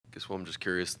guess I'm just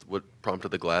curious what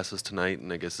prompted the glasses tonight,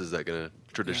 and I guess is that gonna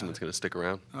tradition that's gonna stick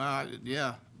around?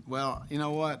 Yeah. Well, you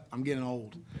know what? I'm getting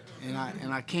old, and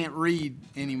I can't read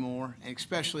anymore,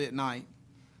 especially at night.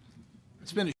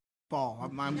 It's been a fall.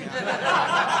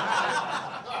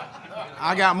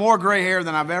 I got more gray hair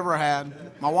than I've ever had.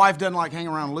 My wife doesn't like hanging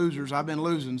around losers. I've been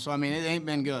losing, so I mean it ain't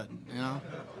been good, you know.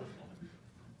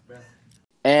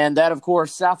 And that, of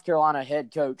course, South Carolina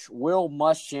head coach Will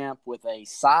Muschamp with a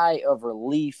sigh of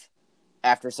relief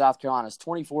after South Carolina's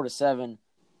 24-7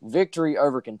 victory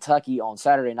over Kentucky on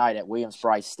Saturday night at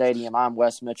Williams-Brice Stadium. I'm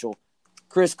Wes Mitchell.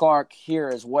 Chris Clark here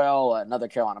as well, another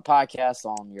Carolina podcast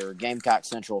on your Gamecock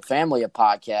Central family of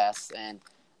podcasts. And,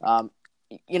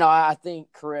 I think,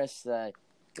 Chris,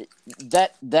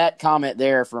 that comment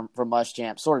there from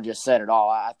Muschamp sort of just said it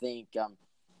all. I think,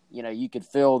 you could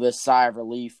feel this sigh of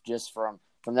relief just from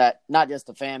that, not just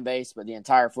the fan base, but the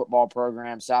entire football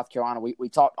program. South Carolina, we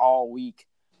talked all week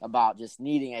about just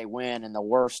needing a win in the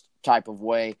worst type of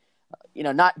way,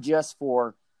 not just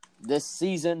for this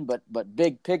season, but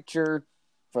big picture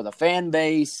for the fan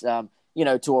base,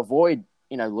 to avoid,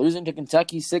 losing to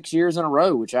Kentucky 6 years in a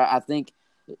row, which I think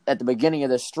at the beginning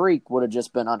of this streak would have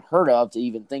just been unheard of to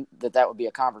even think that would be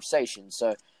a conversation.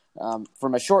 So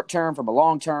from a short term, from a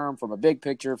long term, from a big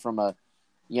picture, from a,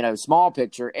 small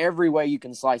picture, every way you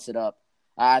can slice it up,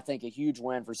 I think a huge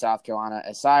win for South Carolina,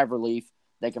 a sigh of relief.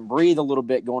 They can breathe a little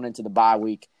bit going into the bye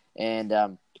week.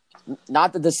 And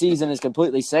not that the season is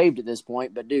completely saved at this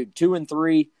point, but, dude,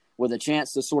 2-3 with a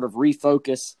chance to sort of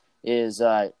refocus is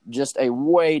just a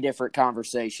way different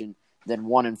conversation than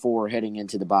 1-4 heading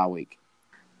into the bye week.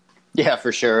 Yeah,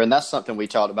 for sure. And that's something we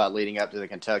talked about leading up to the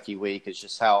Kentucky week is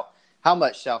just how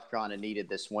much South Carolina needed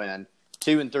this win.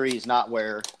 2-3 is not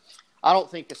where – I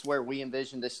don't think it's where we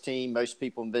envision this team. Most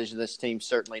people envision this team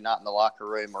certainly not in the locker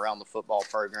room around the football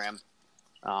program.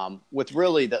 With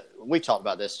really we talked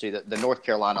about this too, the North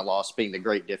Carolina loss being the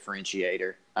great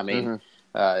differentiator. I mean,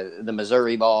 the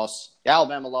Missouri loss, the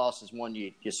Alabama loss is one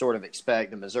you sort of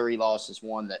expect. The Missouri loss is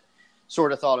one that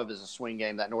sort of thought of as a swing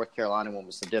game. That North Carolina one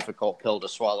was the difficult pill to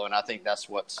swallow, and I think that's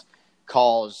what's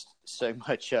caused so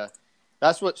much.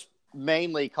 That's what's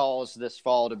mainly caused this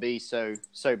fall to be so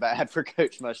bad for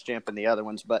Coach Muschamp and the other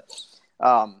ones. But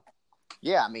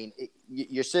yeah, I mean,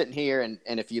 you're sitting here,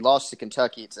 and if you lost to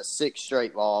Kentucky, it's a 6th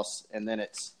straight loss, and then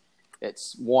it's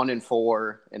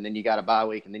 1-4, and then you got a bye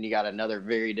week, and then you got another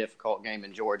very difficult game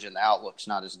in Georgia, and the outlook's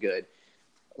not as good.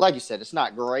 Like you said, it's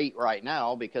not great right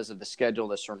now because of the schedule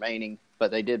that's remaining,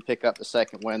 but they did pick up the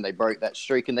second win. They broke that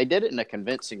streak, and they did it in a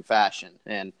convincing fashion.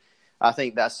 And I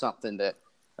think that's something that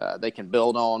they can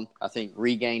build on. I think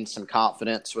regain some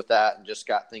confidence with that and just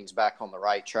got things back on the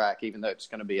right track, even though it's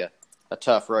going to be a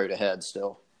tough road ahead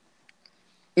still.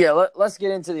 Yeah, let's get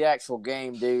into the actual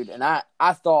game, dude. And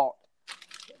I thought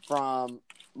from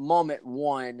moment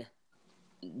one,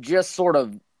 just sort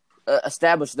of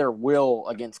establish their will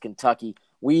against Kentucky.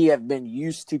 We have been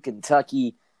used to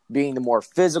Kentucky being the more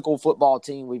physical football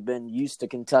team. We've been used to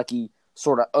Kentucky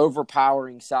sort of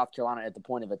overpowering South Carolina at the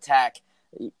point of attack.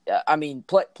 I mean,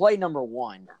 play number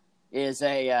one is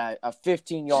a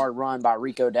 15-yard run by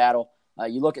Rico Dowdle.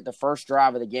 You look at the first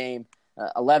drive of the game,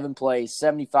 11 plays,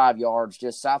 75 yards,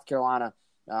 just South Carolina,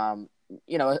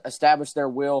 established their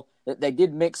will. They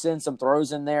did mix in some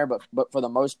throws in there, but for the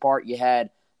most part, you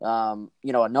had, a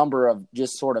number of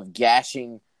just sort of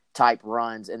gashing type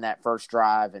runs in that first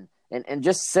drive and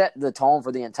just set the tone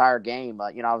for the entire game.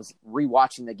 I was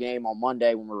rewatching the game on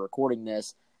Monday when we were recording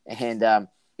this, and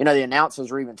the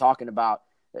announcers were even talking about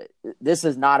this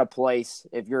is not a place,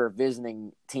 if you're a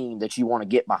visiting team, that you want to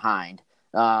get behind.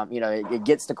 It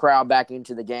gets the crowd back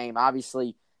into the game.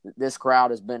 Obviously, this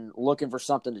crowd has been looking for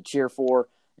something to cheer for,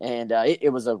 and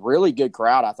it was a really good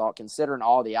crowd, I thought, considering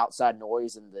all the outside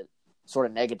noise and the sort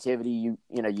of negativity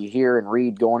you hear and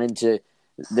read going into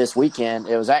this weekend.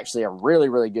 It was actually a really,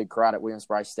 really good crowd at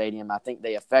Williams-Brice Stadium. I think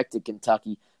they affected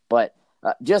Kentucky, but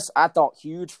I thought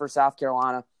huge for South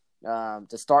Carolina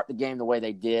to start the game the way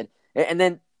they did. And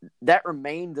then that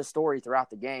remained the story throughout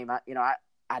the game.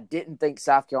 I didn't think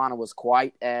South Carolina was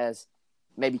quite as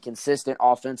maybe consistent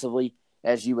offensively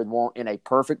as you would want in a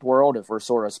perfect world if we're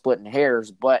sort of splitting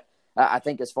hairs. But I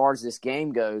think as far as this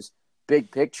game goes,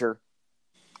 big picture,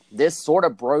 this sort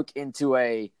of broke into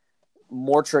a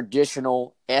more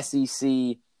traditional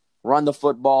SEC run the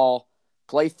football,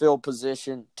 play field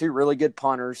position, two really good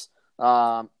punters,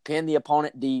 pin the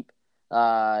opponent deep,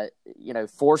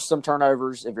 force some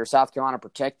turnovers. If you're South Carolina,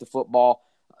 protect the football.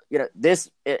 If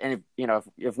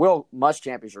Will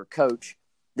Muschamp is your coach,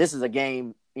 this is a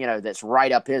game, that's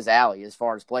right up his alley as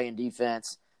far as playing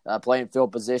defense, playing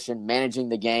field position, managing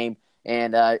the game.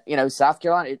 And, South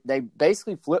Carolina, they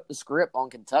basically flipped the script on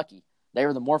Kentucky. They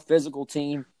were the more physical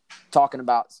team, talking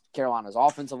about Carolina's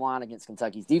offensive line against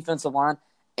Kentucky's defensive line,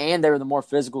 and they were the more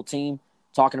physical team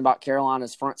talking about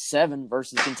Carolina's front seven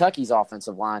versus Kentucky's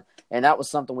offensive line. And that was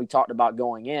something we talked about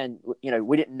going in.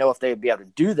 We didn't know if they would be able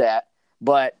to do that,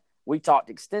 but we talked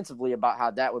extensively about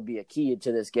how that would be a key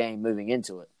to this game moving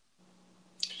into it.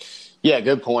 Yeah,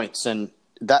 good points. And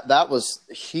that was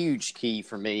a huge key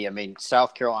for me. I mean,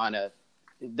 South Carolina,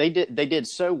 they did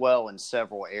so well in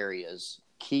several areas,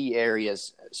 key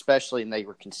areas, especially, and they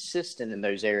were consistent in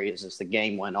those areas as the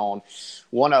game went on.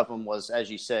 One of them was,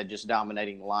 as you said, just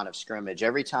dominating the line of scrimmage.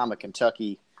 Every time a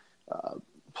Kentucky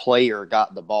player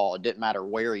got the ball, it didn't matter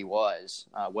where he was,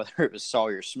 whether it was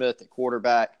Sawyer Smith at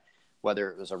quarterback,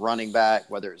 whether it was a running back,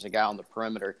 whether it was a guy on the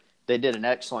perimeter. They did an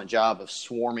excellent job of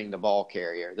swarming the ball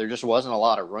carrier. There just wasn't a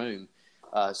lot of room.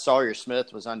 Sawyer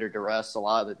Smith was under duress a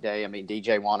lot of the day. I mean,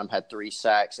 DJ Wanham had 3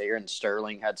 sacks. Aaron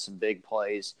Sterling had some big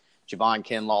plays. Javon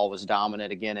Kinlaw was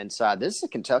dominant again inside. This is a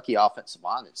Kentucky offensive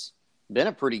line that's been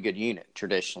a pretty good unit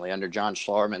traditionally under John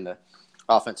Schlarman, the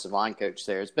offensive line coach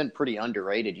there. It's been a pretty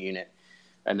underrated unit,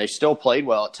 and they still played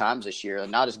well at times this year.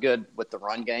 Not as good with the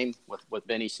run game with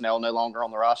Benny Snell no longer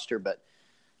on the roster, but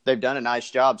they've done a nice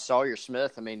job. Sawyer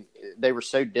Smith, I mean, they were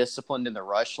so disciplined in the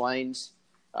rush lanes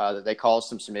that they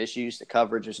caused some issues. The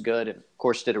coverage was good, and, of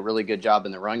course, did a really good job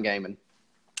in the run game. And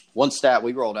one stat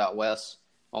we rolled out, Wes,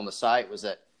 on the site was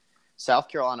that South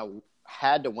Carolina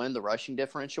had to win the rushing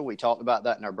differential. We talked about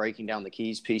that in our Breaking Down the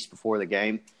Keys piece before the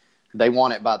game. They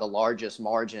won it by the largest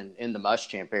margin in the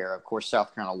Muschamp era. Of course,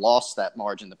 South Carolina lost that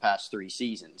margin the past 3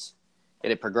 seasons. It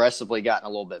had progressively gotten a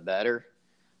little bit better.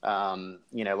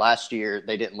 Last year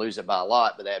they didn't lose it by a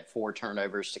lot, but they had 4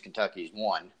 turnovers to Kentucky's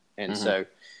 1. And so,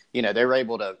 they were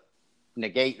able to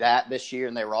negate that this year,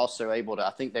 and they were also able to –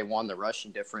 I think they won the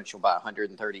rushing differential by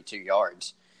 132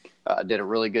 yards. Did a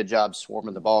really good job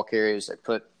swarming the ball carriers. They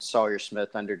put Sawyer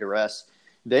Smith under duress.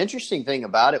 The interesting thing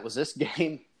about it was this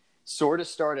game sort of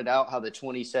started out how the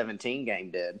 2017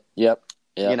 game did. Yep.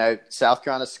 South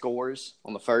Carolina scores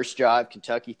on the first drive.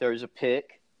 Kentucky throws a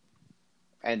pick.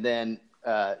 And then,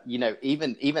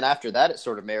 even after that, it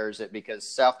sort of mirrors it because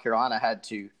South Carolina had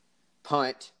to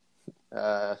punt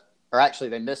or actually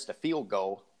they missed a field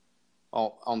goal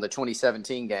on the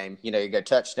 2017 game. You go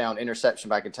touchdown, interception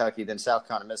by Kentucky, then South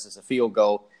Carolina misses a field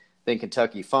goal, then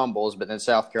Kentucky fumbles, but then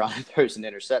South Carolina throws an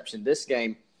interception. This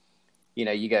game,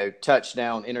 you go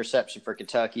touchdown, interception for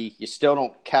Kentucky. You still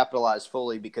don't capitalize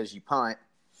fully because you punt,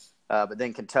 but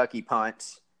then Kentucky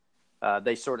punts.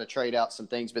 They sort of trade out some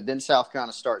things, but then South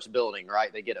Carolina starts building,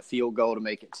 right? They get a field goal to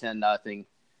make it 10-0.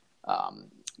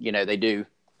 They do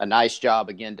a nice job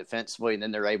again defensively, and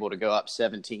then they're able to go up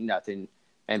 17-0.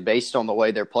 And based on the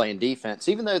way they're playing defense,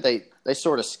 even though they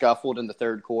sort of scuffled in the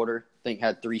third quarter, I think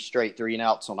had 3 straight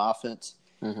 3-and-outs on offense,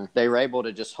 they were able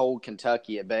to just hold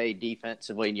Kentucky at bay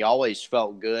defensively, and you always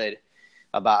felt good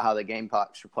about how the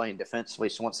Gamecocks were playing defensively.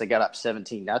 So once they got up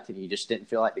 17-0, you just didn't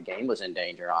feel like the game was in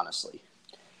danger, honestly.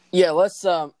 Yeah, let's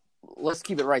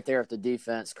keep it right there at the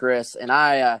defense, Chris. And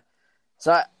I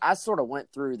sort of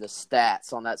went through the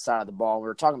stats on that side of the ball. We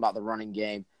were talking about the running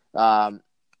game.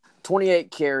 28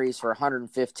 carries for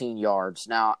 115 yards.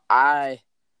 Now, I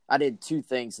did 2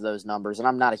 things to those numbers, and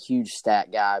I'm not a huge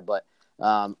stat guy, but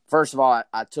first of all,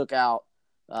 I took out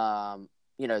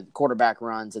quarterback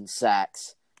runs and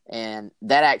sacks, and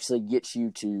that actually gets you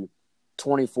to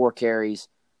 24 carries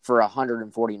for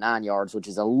 149 yards, which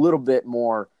is a little bit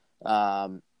more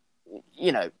it's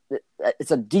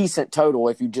a decent total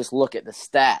if you just look at the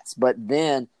stats. But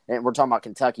then, and we're talking about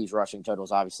Kentucky's rushing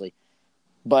totals, obviously.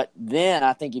 But then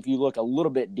I think if you look a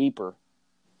little bit deeper,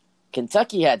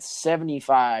 Kentucky had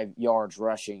 75 yards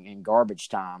rushing in garbage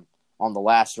time on the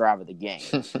last drive of the game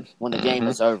when the game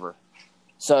was over.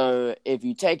 So if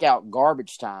you take out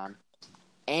garbage time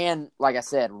and, like I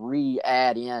said,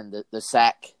 re-add in the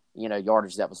sack,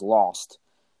 yardage that was lost,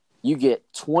 you get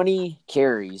 20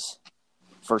 carries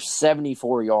for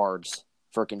 74 yards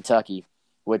for Kentucky,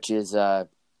 which is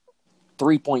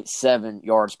 3.7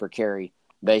 yards per carry,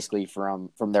 basically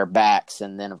from their backs,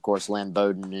 and then of course Lynn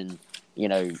Bowden and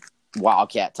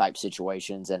Wildcat type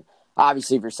situations. And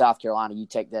obviously for South Carolina, you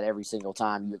take that every single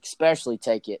time. You especially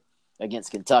take it against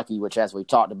Kentucky, which, as we've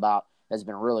talked about, has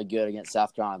been really good against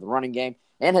South Carolina the running game,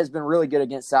 and has been really good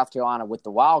against South Carolina with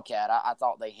the Wildcat. I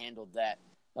thought they handled that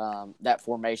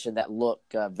formation, that look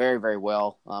very, very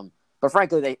well. But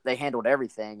frankly, they handled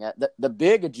everything. The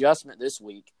big adjustment this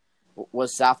week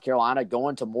was South Carolina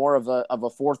going to more of a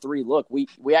 4-3 look.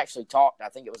 We actually talked, I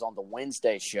think it was on the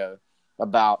Wednesday show,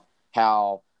 about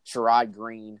how Sherrod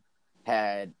Green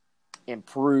had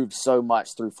improved so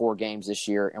much through 4 games this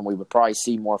year, and we would probably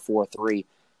see more 4-3.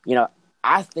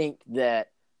 I think that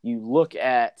you look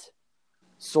at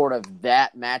sort of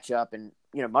that matchup, and,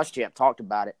 Muschamp talked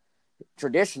about it.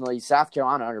 Traditionally, South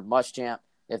Carolina under Muschamp,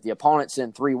 if the opponent's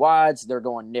in 3 wides, they're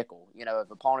going nickel. If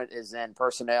the opponent is in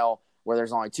personnel where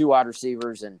there's only 2 wide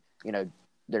receivers and,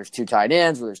 there's 2 tight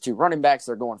ends, where there's 2 running backs,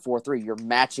 they're going 4-3. You're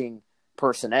matching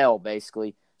personnel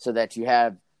basically so that you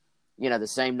have, the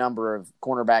same number of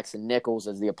cornerbacks and nickels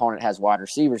as the opponent has wide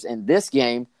receivers. In this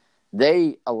game,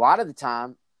 they, a lot of the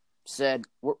time, said,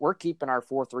 we're keeping our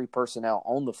 4-3 personnel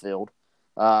on the field.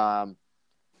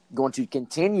 Going to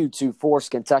continue to force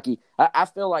Kentucky. I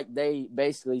feel like they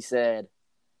basically said,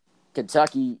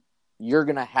 Kentucky, you're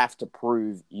going to have to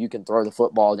prove you can throw the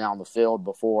football down the field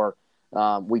before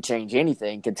we change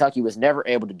anything. Kentucky was never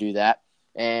able to do that.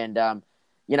 And,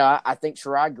 I think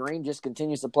Sherrod Green just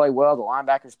continues to play well. The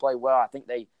linebackers play well. I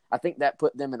think that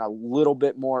put them in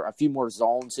a few more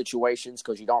zone situations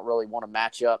because you don't really want to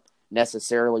match up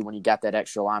necessarily when you got that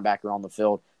extra linebacker on the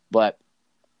field. But,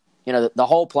 the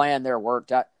whole plan there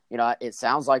worked. It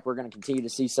sounds like we're going to continue to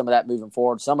see some of that moving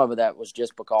forward. Some of that was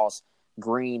just because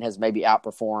Green has maybe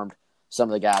outperformed some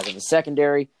of the guys in the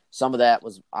secondary. Some of that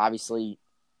was obviously,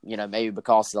 maybe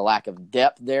because of the lack of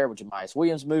depth there, which Miles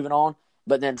Williams moving on.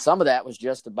 But then some of that was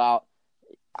just about,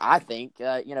 I think,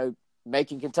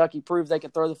 making Kentucky prove they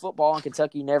can throw the football, and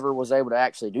Kentucky never was able to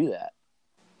actually do that.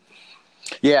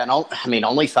 Yeah, and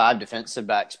only 5 defensive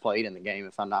backs played in the game,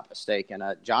 if I'm not mistaken.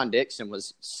 John Dixon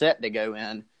was set to go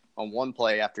in on one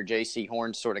play after J.C.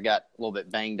 Horn sort of got a little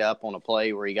bit banged up on a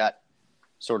play where he got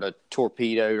sort of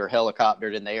torpedoed or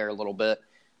helicoptered in the air a little bit,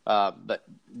 but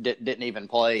didn't even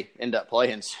end up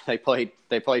playing. So they played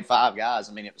 5 guys.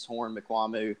 It was Horn,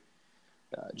 McQuamu,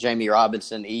 Jamie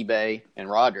Robinson, eBay, and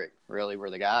Roderick really were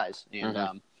the guys.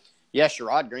 And,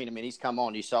 Sherrod Green, he's come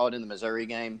on. You saw it in the Missouri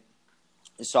game.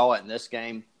 You saw it in this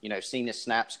game. Seen his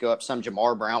snaps go up. Some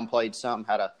Jamar Brown played some,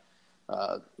 had a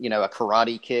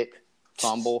karate kick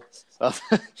fumble,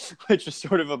 which was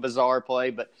sort of a bizarre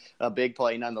play, but a big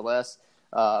play nonetheless.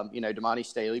 Damani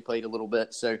Staley played a little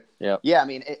bit. So,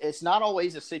 it's not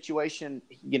always a situation,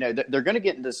 they're going to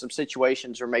get into some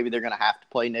situations where maybe they're going to have to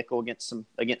play nickel against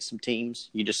some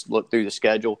teams. You just look through the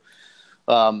schedule.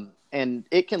 And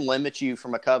it can limit you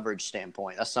from a coverage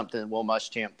standpoint. That's something Will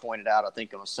Muschamp pointed out, I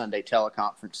think, on a Sunday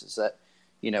teleconference, is that,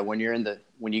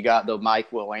 when you got the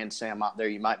Mike, Will, and Sam out there,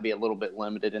 you might be a little bit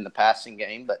limited in the passing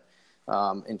game, but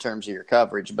in terms of your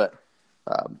coverage. But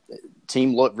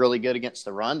team looked really good against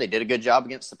the run. They did a good job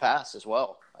against the pass as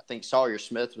well. I think Sawyer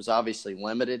Smith was obviously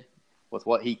limited with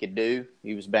what he could do.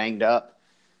 He was banged up.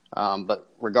 But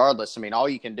regardless, all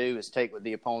you can do is take what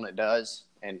the opponent does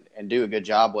and do a good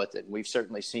job with it. And we've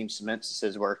certainly seen some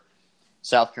instances where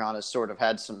South Carolina sort of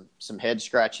had some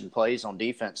head-scratching plays on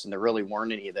defense, and there really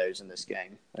weren't any of those in this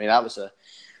game. That was a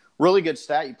really good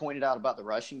stat you pointed out about the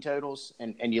rushing totals.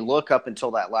 And you look up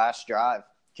until that last drive,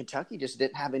 Kentucky just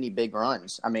didn't have any big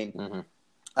runs.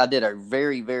 I did a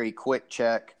very, very quick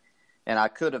check, and I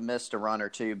could have missed a run or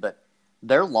two, but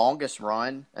their longest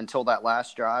run until that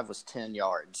last drive was 10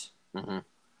 yards.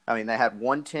 They had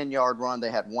one 10-yard run.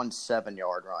 They had one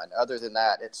 7-yard run. Other than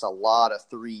that, it's a lot of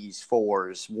 3s,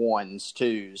 4s,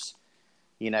 1s,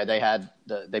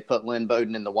 2s. They put Lynn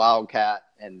Bowden in the Wildcat,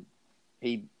 and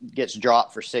he gets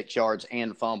dropped for 6 yards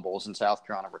and fumbles, and South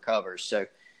Carolina recovers. So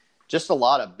just a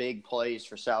lot of big plays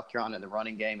for South Carolina in the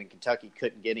running game, and Kentucky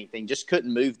couldn't get anything, just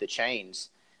couldn't move the chains.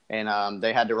 And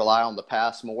they had to rely on the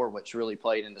pass more, which really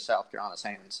played into South Carolina's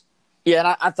hands. Yeah,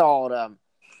 and I thought,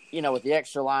 with the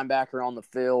extra linebacker on the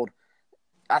field,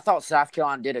 I thought South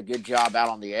Carolina did a good job out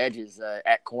on the edges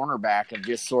at cornerback of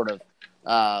just sort of,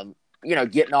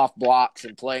 getting off blocks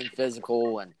and playing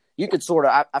physical. And you could sort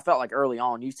of – I felt like early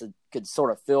on you could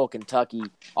sort of feel Kentucky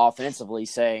offensively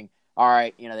saying, all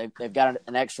right, they've got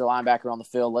an extra linebacker on the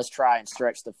field. Let's try and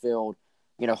stretch the field,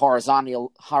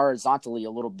 horizontally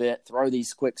a little bit, throw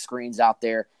these quick screens out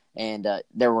there. And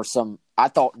there were some, I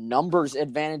thought, numbers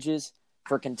advantages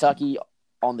for Kentucky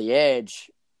on the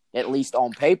edge, at least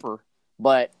on paper.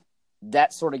 But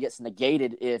that sort of gets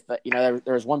negated if, there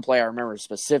was one play I remember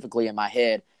specifically in my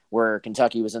head where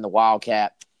Kentucky was in the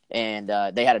Wildcat and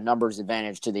they had a numbers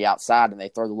advantage to the outside and they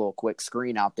throw the little quick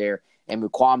screen out there and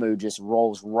Mukwamu just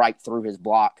rolls right through his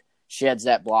block, sheds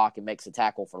that block and makes a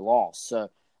tackle for loss. So,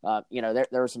 there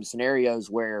were some scenarios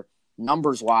where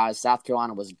numbers-wise South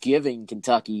Carolina was giving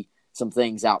Kentucky some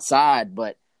things outside,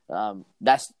 but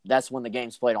that's when the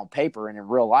game's played on paper. And in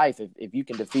real life, if you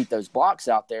can defeat those blocks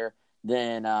out there,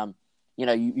 then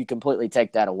you completely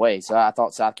take that away. So I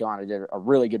thought South Carolina did a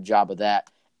really good job of that.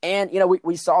 And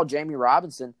we saw Jamie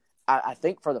Robinson. I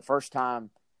think for the first time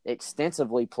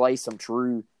extensively play some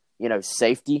true,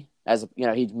 safety.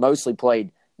 He's mostly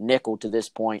played nickel to this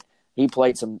point. He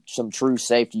played some true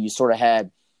safety. You sort of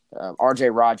had R.J.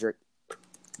 Roderick,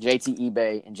 J.T.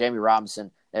 eBay, and Jamie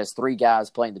Robinson as three guys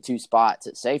playing the two spots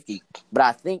at safety. But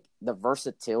I think the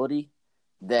versatility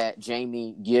that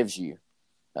Jamie gives you,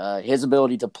 his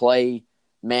ability to play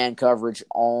man coverage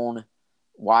on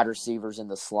wide receivers in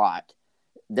the slot.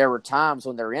 There were times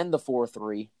when they're in the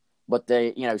 4-3, but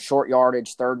they, short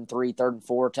yardage, 3rd and 3, 3rd and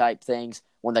 4 type things,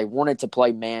 when they wanted to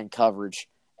play man coverage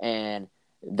and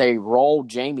they rolled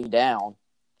Jamie down,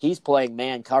 he's playing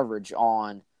man coverage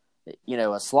on,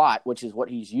 a slot, which is what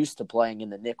he's used to playing in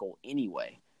the nickel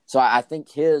anyway. So I think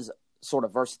his sort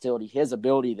of versatility, his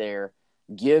ability there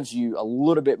gives you a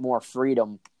little bit more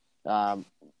freedom, to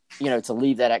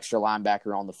leave that extra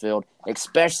linebacker on the field,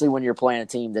 especially when you're playing a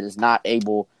team that is not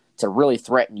able to really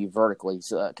threaten you vertically.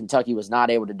 So Kentucky was not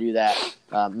able to do that.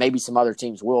 Maybe some other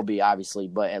teams will be, obviously,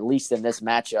 but at least in this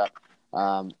matchup,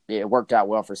 it worked out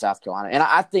well for South Carolina. And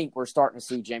I think we're starting to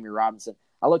see Jamie Robinson.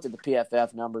 I looked at the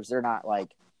PFF numbers. They're not,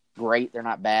 great. They're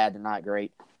not bad. They're not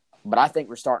great. But I think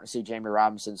we're starting to see Jamie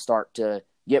Robinson start to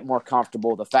get more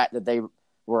comfortable. The fact that they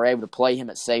were able to play him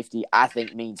at safety, I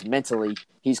think means mentally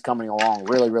he's coming along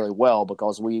really, really well,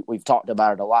 because we've talked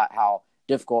about it a lot, how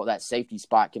difficult that safety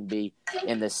spot can be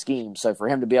in this scheme. So for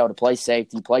him to be able to play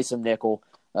safety, play some nickel,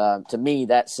 to me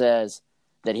that says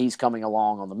that he's coming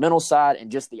along on the mental side. And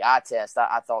just the eye test,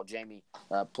 I thought Jamie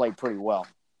played pretty well.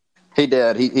 He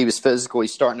did. He was physical.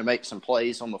 He's starting to make some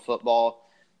plays on the football.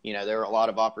 There were a lot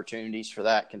of opportunities for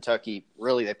that. Kentucky,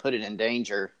 really, they put it in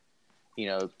danger.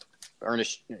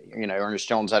 Ernest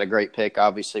Jones had a great pick,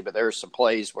 obviously, but there were some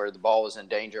plays where the ball was in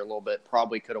danger a little bit.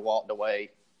 Probably could have walked away,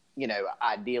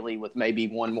 ideally with maybe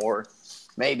one more,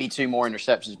 maybe two more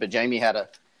interceptions. But Jamie had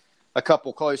a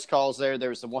couple close calls there. There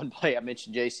was the one play I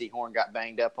mentioned J.C. Horn got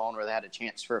banged up on where they had a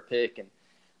chance for a pick. And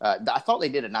I thought they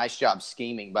did a nice job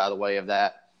scheming, by the way, of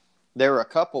that. There were a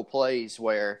couple plays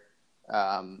where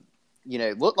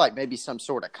it looked like maybe some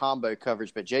sort of combo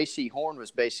coverage, but J.C. Horn was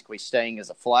basically staying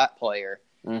as a flat player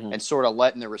and sort of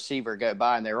letting the receiver go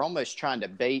by. And they were almost trying to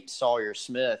bait Sawyer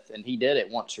Smith, and he did it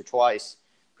once or twice,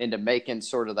 into making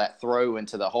sort of that throw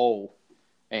into the hole.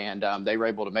 And they were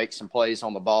able to make some plays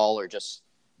on the ball, or just,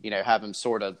 have him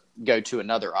sort of go to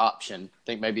another option. I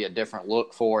think maybe a different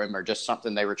look for him, or just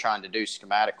something they were trying to do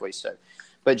schematically. So,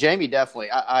 but Jamie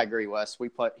definitely, I agree, Wes.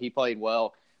 He played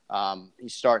well.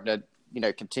 He's starting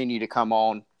to, continue to come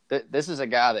on. This is a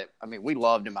guy that, we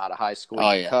loved him out of high school.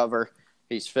 He can cover.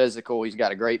 He's physical. He's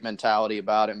got a great mentality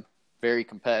about him, very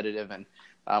competitive. And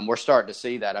we're starting to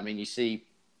see that. You see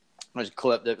there's a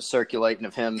clip that was circulating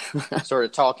of him sort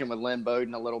of talking with Lynn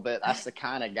Bowden a little bit. That's the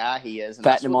kind of guy he is. And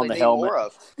patting him on the helmet. More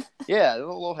of. Yeah, a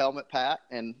little helmet pat.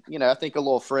 And, I think a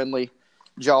little friendly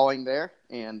jawing there.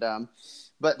 And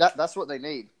but that's what they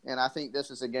need. And I think this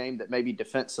is a game that maybe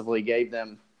defensively gave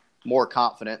them more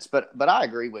confidence. But I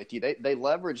agree with you. They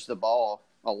leveraged the ball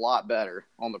a lot better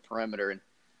on the perimeter. And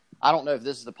I don't know if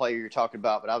this is the player you're talking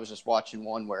about, but I was just watching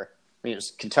one where, it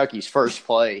was Kentucky's first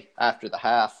play after the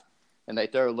half, and they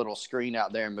throw a little screen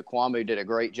out there, and Mukwamu did a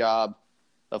great job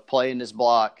of playing his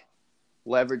block,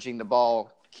 leveraging the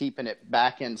ball, keeping it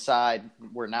back inside,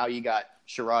 where now you got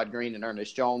Sherrod Green and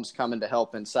Ernest Jones coming to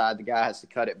help inside. The guy has to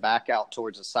cut it back out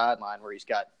towards the sideline where he's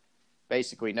got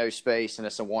basically no space, and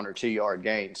it's a 1 or 2 yard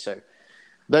gain. So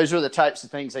those are the types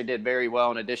of things they did very well,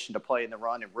 in addition to playing the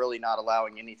run and really not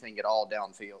allowing anything at all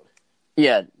downfield.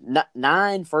 Yeah,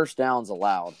 9 first downs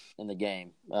allowed in the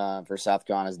game for South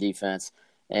Carolina's defense.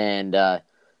 And,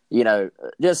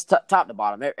 just top to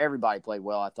bottom, everybody played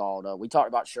well, I thought. We talked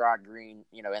about Sherrod Green,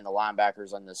 and the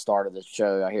linebackers on the start of the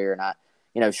show here.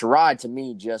 And Sherrod, to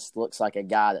me, just looks like a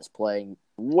guy that's playing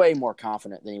way more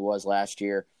confident than he was last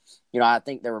year. I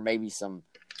think there were maybe some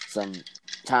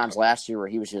times last year where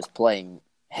he was just playing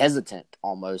hesitant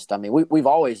almost. We've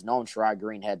always known Sherrod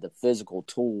Green had the physical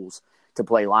tools to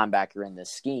play linebacker in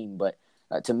this scheme, but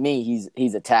to me,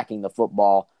 he's attacking the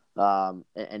football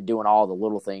and doing all the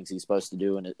little things he's supposed to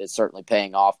do, and it's certainly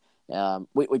paying off.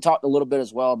 We talked a little bit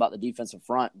as well about the defensive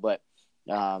front, but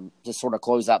just sort of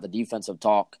close out the defensive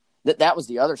talk, that was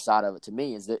the other side of it to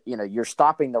me, is that you're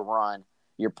stopping the run,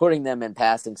 you're putting them in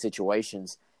passing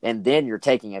situations, and then you're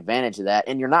taking advantage of that,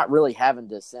 and you're not really having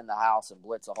to send the house and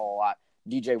blitz a whole lot.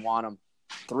 DJ Wanham,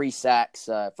 3 sacks,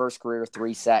 first career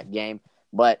 3-sack game,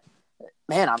 but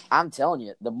man, I'm telling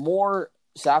you, the more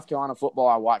South Carolina football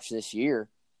I watch this year,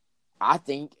 I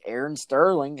think Aaron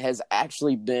Sterling has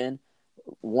actually been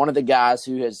one of the guys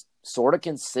who has sort of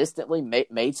consistently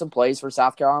made some plays for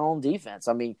South Carolina on defense.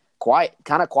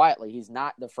 kind of quietly. He's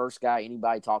not the first guy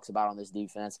anybody talks about on this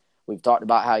defense. We've talked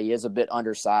about how he is a bit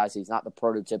undersized. He's not the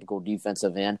prototypical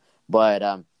defensive end, but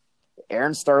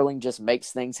Aaron Sterling just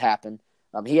makes things happen.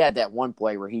 He had that one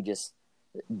play where he just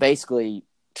basically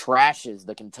trashes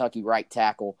the Kentucky right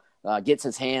tackle, gets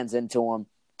his hands into him,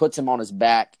 puts him on his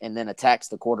back, and then attacks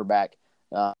the quarterback.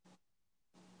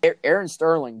 Aaron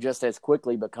Sterling just has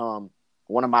quickly become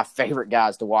one of my favorite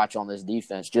guys to watch on this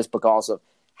defense just because of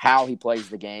how he plays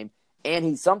the game.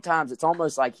 And sometimes it's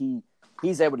almost like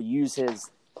he's able to use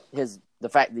the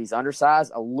fact that he's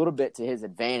undersized a little bit to his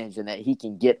advantage, and that he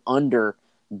can get under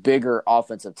bigger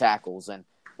offensive tackles. And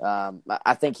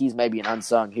I think he's maybe an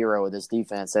unsung hero of this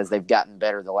defense as they've gotten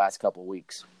better the last couple of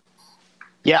weeks.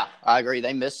 Yeah, I agree.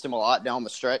 They missed him a lot down the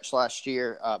stretch last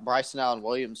year. Bryson Allen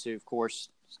Williams, who, of course,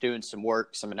 is doing some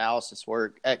work, some analysis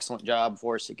work, excellent job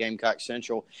for us at Gamecock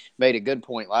Central, made a good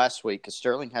point last week because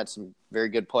Sterling had some very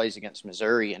good plays against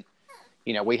Missouri. And,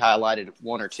 we highlighted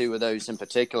one or two of those in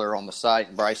particular on the site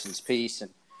in Bryson's piece.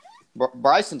 And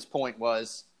Bryson's point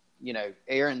was,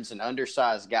 Aaron's an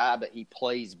undersized guy, but he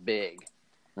plays big.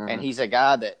 Mm-hmm. And he's a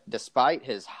guy that, despite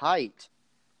his height,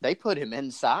 they put him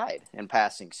inside in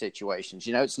passing situations.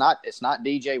 It's not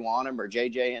DJ Wanham or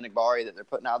JJ Enagbari that they're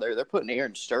putting out there. They're putting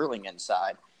Aaron Sterling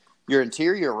inside. Your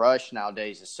interior rush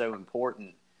nowadays is so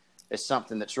important. It's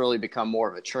something that's really become more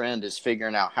of a trend, is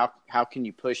figuring out how can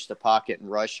you push the pocket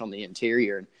and rush on the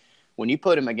interior. And when you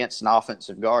put him against an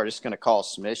offensive guard, it's going to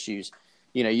cause some issues.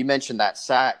 You mentioned that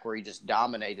sack where he just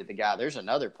dominated the guy. There's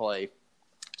another play.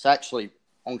 It's actually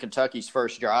on Kentucky's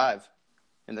first drive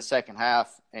in the second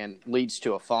half and leads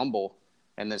to a fumble.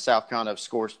 And then South Carolina,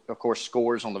 of course,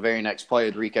 scores on the very next play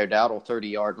with Rico Dowdle,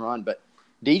 30-yard run. But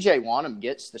DJ Wanham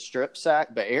gets the strip sack,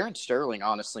 but Aaron Sterling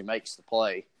honestly makes the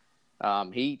play.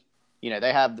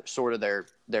 They have sort of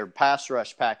their pass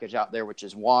rush package out there, which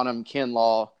is Wanham,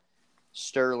 Kinlaw,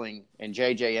 Sterling, and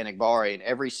JJ Enagbari, and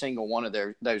every single one of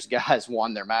those guys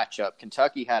won their matchup.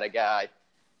 Kentucky had a guy.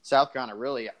 South Carolina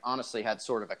really honestly had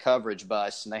sort of a coverage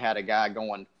bust, and they had a guy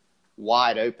going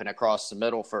wide open across the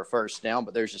middle for a first down,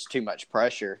 but there's just too much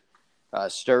pressure.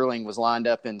 Sterling was lined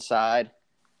up inside.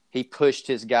 He pushed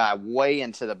his guy way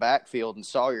into the backfield, and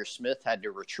Sawyer Smith had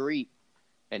to retreat,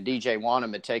 and DJ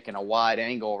Wanham had taken a wide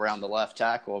angle around the left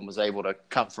tackle and was able to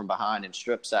come from behind and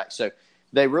strip sack. So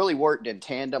they really worked in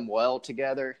tandem well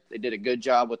together. They did a good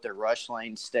job with their rush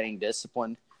lane, staying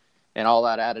disciplined, and all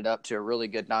that added up to a really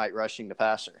good night rushing the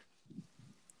passer.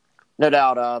 No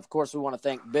doubt. Of course, we want to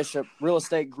thank Bishop Real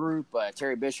Estate Group,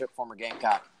 Terry Bishop, former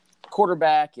Gamecock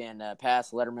quarterback and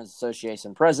past Letterman's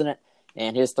Association president,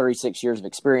 and his 36 years of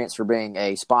experience for being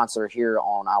a sponsor here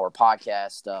on our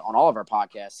podcast, on all of our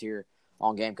podcasts here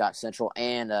on Gamecock Central,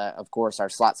 and, of course, our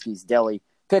Slotsky's Deli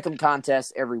Pick'em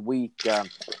contest every week.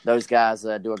 Those guys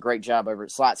do a great job over at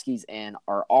Slotsky's and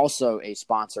are also a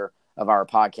sponsor of our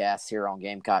podcast here on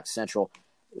Gamecock Central.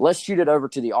 Let's shoot it over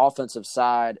to the offensive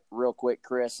side real quick,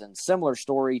 Chris. And similar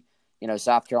story,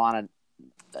 South Carolina,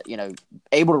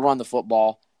 able to run the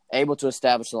football, able to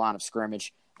establish the line of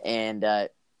scrimmage. And, I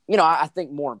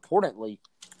think more importantly,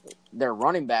 their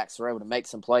running backs were able to make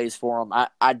some plays for them.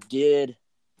 I did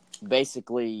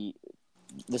basically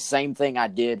the same thing I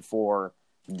did for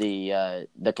the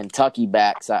Kentucky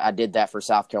backs. I did that for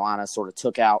South Carolina, sort of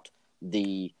took out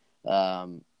the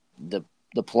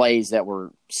plays that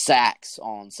were sacks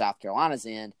on South Carolina's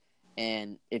end.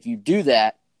 And if you do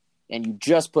that and you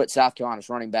just put South Carolina's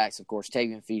running backs, of course,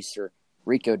 Tavian Feaster,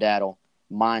 Rico Dowdle,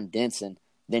 Mine Denson,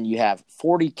 then you have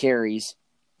 40 carries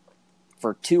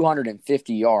for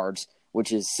 250 yards,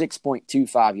 which is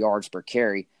 6.25 yards per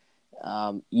carry.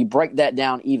 You break that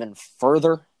down even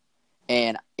further,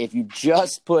 and if you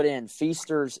just put in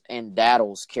Feaster's and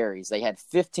Dowdle's carries, they had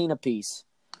 15 apiece,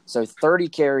 so 30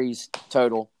 carries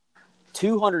total.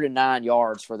 209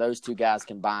 yards for those two guys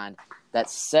combined.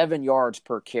 That's 7 yards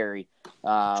per carry.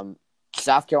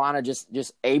 South Carolina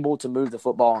just able to move the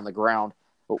football on the ground.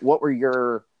 But what were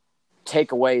your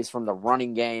takeaways from the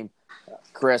running game,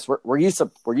 Chris? Were you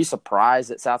surprised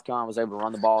that South Carolina was able to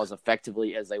run the ball as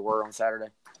effectively as they were on Saturday?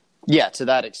 Yeah, to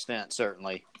that extent,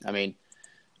 certainly. I mean,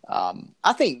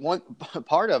 I think one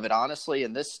part of it, honestly,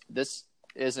 and this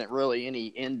isn't really any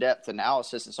in-depth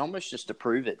analysis. It's almost just a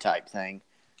prove it type thing.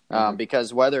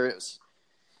 Because whether it's,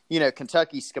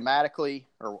 Kentucky schematically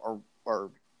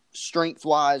or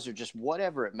strength-wise or just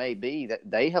whatever it may be, that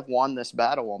they have won this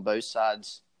battle on both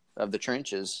sides of the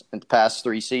trenches in the past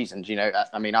 3 seasons.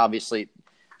 I mean, obviously,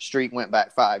 streak went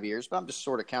back 5 years, but I'm just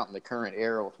sort of counting the current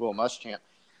era with Will Muschamp.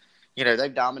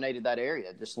 They've dominated that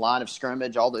area, just line of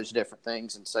scrimmage, all those different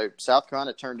things. And so South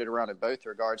Carolina turned it around in both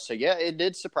regards. So, yeah, it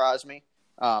did surprise me.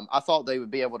 I thought they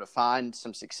would be able to find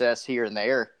some success here and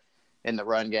there in the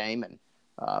run game and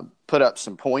put up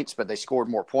some points, but they scored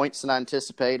more points than I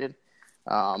anticipated,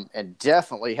 and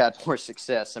definitely had more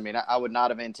success. I mean, I would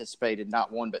not have anticipated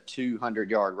not one but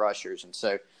 200-yard rushers. And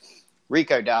so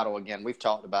Rico Dowdle, again, we've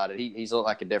talked about it. He's looked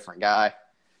like a different guy.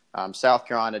 South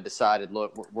Carolina decided,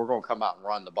 look, we're going to come out and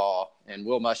run the ball. And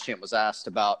Will Muschamp was asked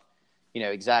about,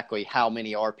 exactly how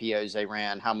many RPOs they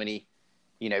ran, how many,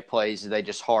 plays did they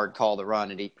just hard call the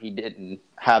run. And he didn't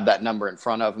have that number in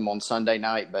front of him on Sunday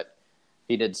night, but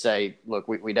he did say, look,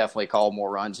 we definitely called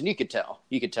more runs. And you could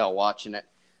tell watching it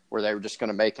where they were just going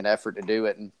to make an effort to do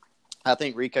it. And I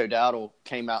think Rico Dowdle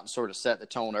came out and sort of set the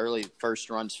tone early. First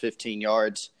run's 15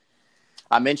 yards.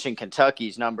 I mentioned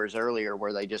Kentucky's numbers earlier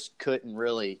where they just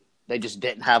they just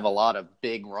didn't have a lot of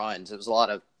big runs. It was a lot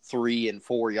of 3 and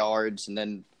 4 yards, and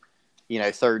then,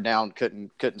 third down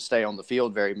couldn't stay on the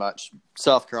field very much.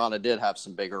 South Carolina did have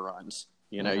some bigger runs.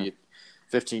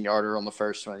 15-yarder on the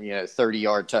first one,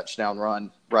 30-yard touchdown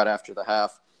run right after the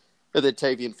half. But then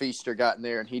Tavian Feaster got in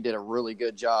there, and he did a really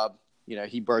good job.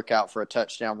 He broke out for a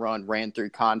touchdown run, ran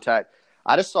through contact.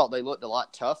 I just thought they looked a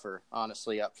lot tougher,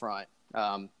 honestly, up front.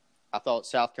 I thought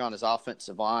South Carolina's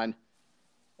offensive line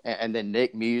and then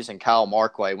Nick Muse and Kyle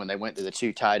Markway, when they went to the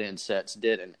 2 tight end sets,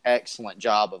 did an excellent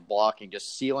job of blocking,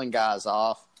 just sealing guys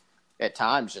off, at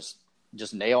times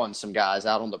just nailing some guys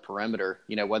out on the perimeter,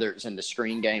 whether it's in the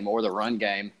screen game or the run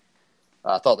game.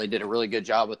 I thought they did a really good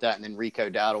job with that. And then Rico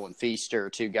Dowdle and Feaster are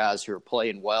 2 guys who are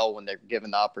playing well when they're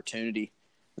given the opportunity,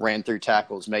 ran through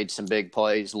tackles, made some big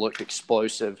plays, looked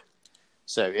explosive.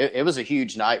 So it was a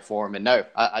huge night for him. And no,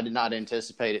 I did not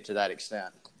anticipate it to that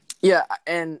extent. Yeah,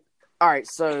 and all right,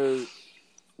 so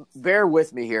bear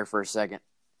with me here for a second.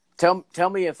 Tell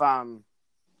me if I'm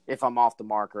off the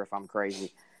mark or if I'm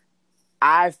crazy.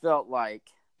 I felt like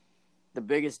the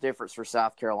biggest difference for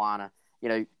South Carolina,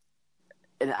 and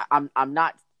I'm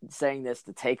not saying this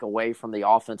to take away from the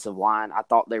offensive line. I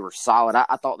thought they were solid.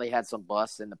 I thought they had some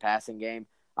busts in the passing game,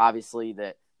 obviously,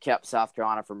 that kept South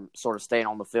Carolina from sort of staying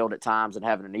on the field at times and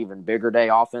having an even bigger day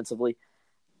offensively.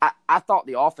 I thought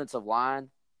the offensive line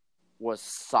was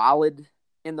solid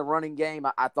in the running game.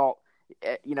 I thought,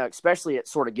 especially at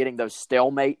sort of getting those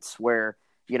stalemates where,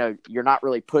 you're not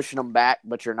really pushing them back,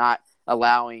 but you're not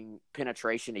allowing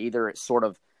penetration either. It's sort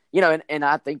of, and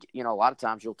I think, a lot of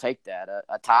times you'll take that.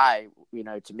 A tie,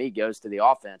 to me goes to the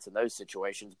offense in those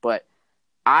situations. But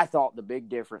I thought the big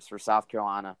difference for South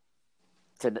Carolina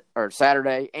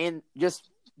Saturday and just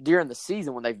during the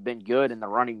season when they've been good in the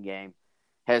running game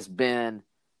has been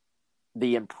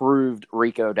the improved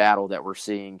Rico Dowdle that we're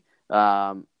seeing.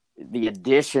 The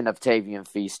addition of Tavian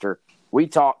Feaster. We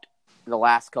talked the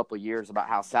last couple of years about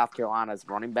how South Carolina's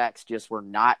running backs just were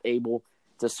not able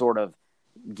to sort of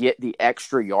get the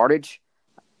extra yardage.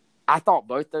 I thought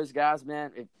both those guys,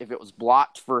 man, if it was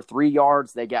blocked for 3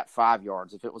 yards, they got 5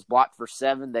 yards. If it was blocked for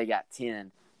 7, they got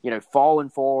 10. Falling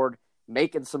forward,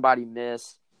 making somebody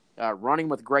miss, running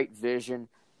with great vision.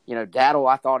 Dowdle,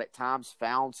 I thought at times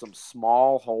found some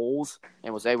small holes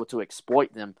and was able to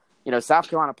exploit them. South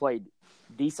Carolina played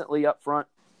decently up front.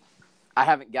 I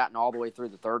haven't gotten all the way through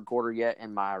the third quarter yet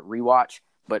in my rewatch,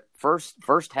 but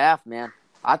first half, man,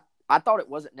 I thought it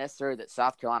wasn't necessary that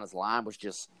South Carolina's line was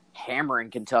just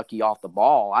hammering Kentucky off the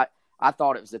ball. I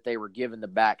thought it was that they were giving the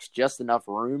backs just enough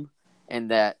room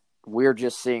and that we're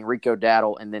just seeing Rico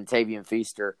Dowdle and then Tavian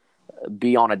Feaster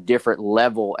be on a different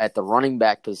level at the running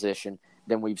back position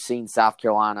than we've seen South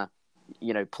Carolina,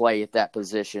 play at that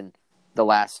position the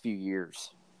last few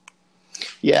years.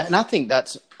 Yeah, and I think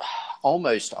that's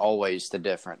almost always the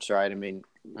difference, right? I mean,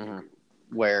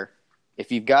 where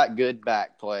if you've got good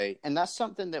back play, and that's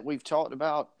something that we've talked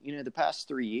about, the past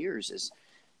 3 years is,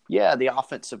 the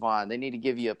offensive line, they need to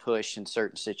give you a push in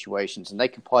certain situations, and they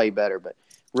can play better. But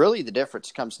really the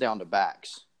difference comes down to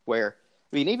backs where,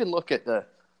 even look at the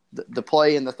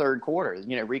play in the third quarter,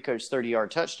 Rico's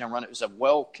 30-yard touchdown run. It was a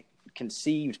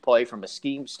well-conceived play from a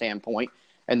scheme standpoint,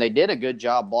 and they did a good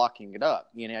job blocking it up.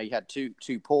 You had two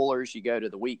pullers. You go to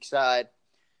the weak side.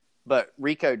 But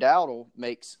Rico Dowdle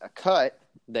makes a cut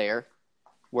there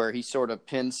where he sort of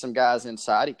pins some guys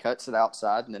inside. He cuts it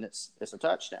outside, and then it's a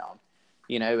touchdown,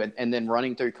 and then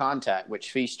running through contact,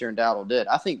 which Feaster and Dowdle did.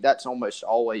 I think that's almost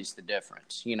always the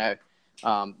difference,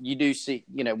 You do see,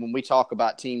 when we talk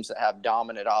about teams that have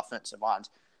dominant offensive lines,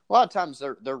 a lot of times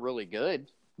they're really good,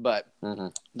 but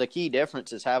the key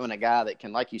difference is having a guy that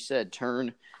can, like you said,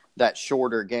 turn that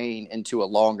shorter gain into a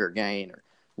longer gain or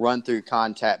run through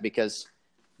contact. Because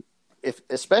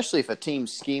especially if a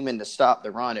team's scheming to stop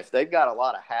the run, if they've got a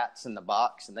lot of hats in the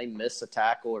box and they miss a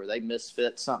tackle or they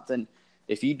misfit something,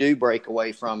 if you do break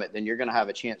away from it, then you're going to have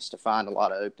a chance to find a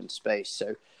lot of open space.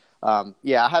 So, I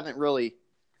haven't really,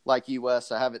 like you,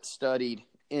 Wes, I haven't studied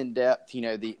in depth,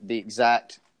 the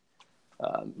exact,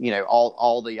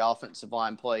 all the offensive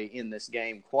line play in this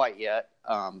game quite yet.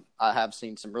 I have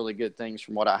seen some really good things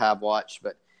from what I have watched,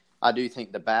 but I do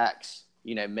think the backs,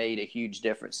 made a huge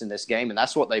difference in this game, and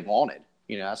that's what they wanted.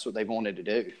 That's what they wanted to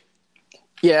do.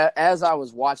 Yeah, as I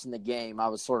was watching the game, I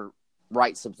was sort of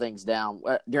writing some things down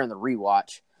during the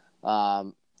rewatch.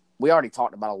 We already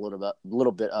talked about a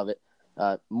little bit of it.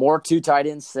 More 2 tight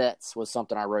end sets was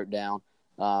something I wrote down.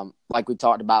 Like we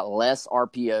talked about, less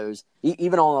RPOs.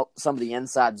 Even on some of the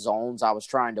inside zones, I was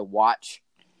trying to watch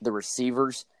the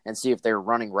receivers and see if they were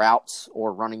running routes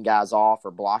or running guys off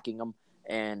or blocking them.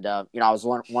 And, I was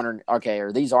wondering, okay,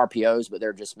 are these RPOs, but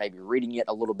they're just maybe reading it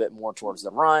a little bit more towards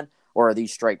the run, or are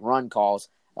these straight run calls?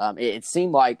 It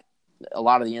seemed like a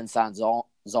lot of the inside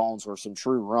zones were some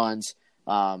true runs.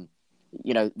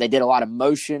 They did a lot of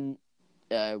motion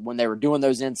when they were doing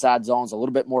those inside zones, a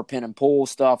little bit more pin and pull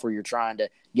stuff where you're trying to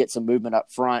get some movement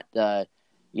up front,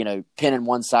 pinning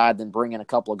one side, then bringing a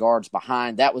couple of guards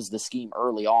behind. That was the scheme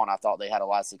early on. I thought they had a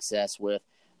lot of success with.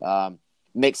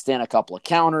 Mixed in a couple of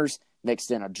counters,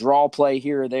 mixed in a draw play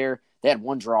here or there. They had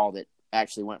one draw that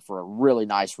actually went for a really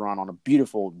nice run on a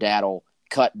beautiful daddle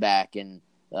cutback, and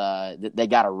they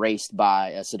got erased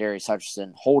by a Sedarius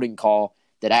Hutchinson holding call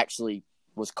that actually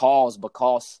was caused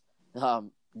because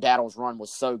Daddle's run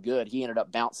was so good. He ended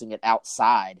up bouncing it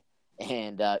outside,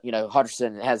 and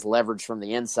Hutchinson has leverage from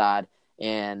the inside,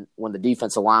 and when the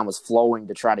defensive line was flowing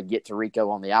to try to get to Rico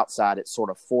on the outside, it sort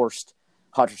of forced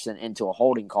Hutchinson into a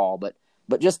holding call. But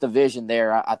just the vision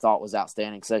there, I thought was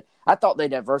outstanding. So I thought they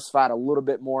diversified a little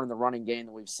bit more in the running game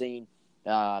than we've seen.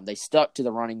 They stuck to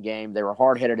the running game. They were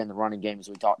hard-headed in the running game, as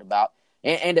we talked about,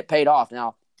 and it paid off.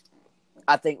 Now,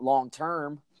 I think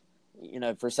long-term,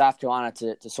 for South Carolina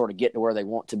to sort of get to where they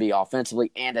want to be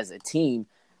offensively and as a team,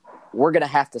 we're going to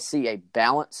have to see a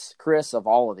balance, Chris, of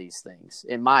all of these things,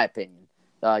 in my opinion.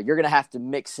 You're going to have to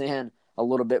mix in a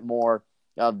little bit more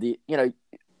of the,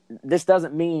 this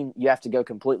doesn't mean you have to go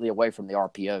completely away from the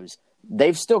RPOs.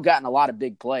 They've still gotten a lot of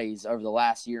big plays over the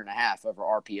last year and a half over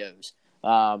RPOs.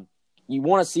 You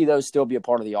want to see those still be a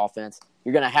part of the offense.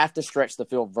 You're going to have to stretch the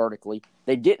field vertically.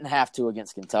 They didn't have to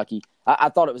against Kentucky. I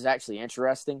thought it was actually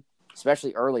interesting,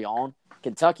 especially early on.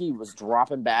 Kentucky was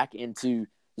dropping back into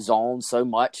zone so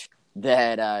much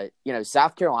that,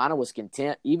 South Carolina was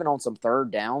content, even on some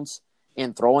third downs,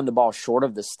 in throwing the ball short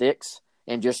of the sticks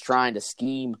and just trying to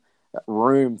scheme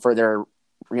room for their,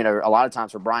 a lot of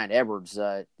times for Brian Edwards,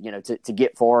 to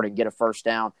get forward and get a first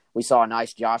down. We saw a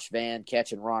nice Josh Vann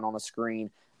catch and run on a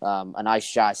screen, a nice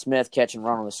Shi Smith catch and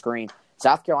run on the screen.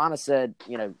 South Carolina said,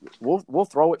 we'll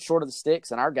throw it short of the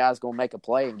sticks, and our guy's going to make a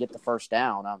play and get the first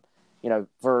down.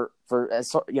 Sort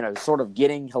of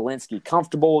getting Helinski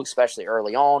comfortable, especially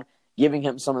early on, giving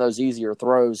him some of those easier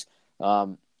throws.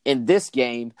 In this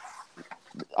game,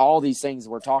 all these things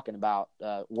we're talking about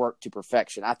work to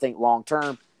perfection. I think long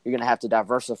term, you're going to have to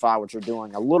diversify what you're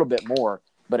doing a little bit more,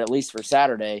 but at least for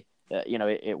Saturday,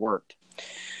 it worked.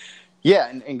 Yeah,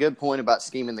 and good point about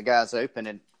scheming the guys open.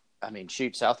 And,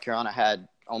 South Carolina had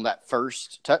on that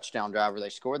first touchdown drive where they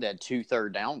scored, they had 2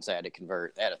 third downs they had to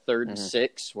convert. They had a 3rd and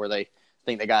 6 where they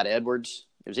think they got Edwards.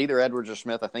 It was either Edwards or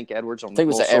Smith. I think Edwards on the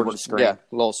little Edwards screen. Yeah,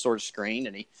 little sort of screen,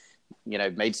 and he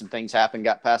made some things happen,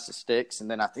 got past the sticks,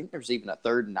 and then I think there's even a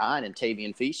 3rd and 9 and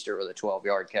Tavian Feaster with a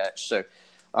 12-yard catch. So,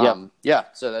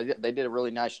 so they did a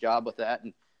really nice job with that.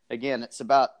 And again, it's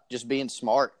about just being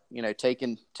smart.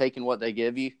 Taking what they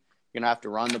give you. You're going to have to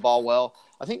run the ball well.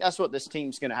 I think that's what this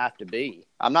team's going to have to be.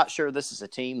 I'm not sure this is a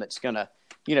team that's going to,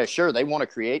 sure, they want to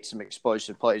create some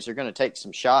explosive plays. They're going to take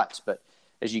some shots. But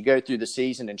as you go through the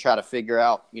season and try to figure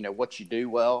out, what you do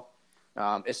well,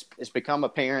 it's become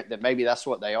apparent that maybe that's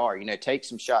what they are. Take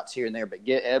some shots here and there, but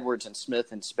get Edwards and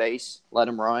Smith in space, let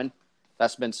them run.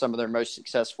 That's been some of their most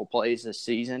successful plays this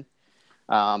season.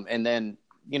 And then,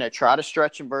 try to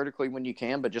stretch them vertically when you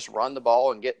can, but just run the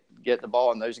ball and get the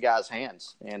ball in those guys'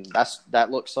 hands. And that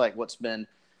looks like what's been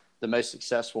the most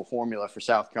successful formula for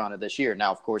South Carolina this year.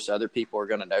 Now, of course, other people are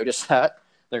going to notice that.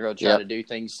 They're going to try to do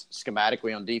things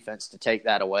schematically on defense to take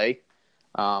that away.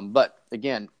 But,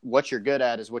 again, what you're good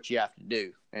at is what you have to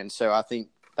do. And so I think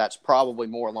that's probably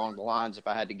more along the lines, if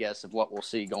I had to guess, of what we'll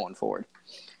see going forward.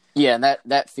 Yeah, and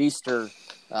that Feaster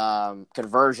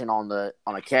conversion on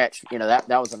a catch, that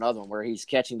was another one where he's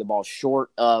catching the ball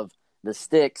short of the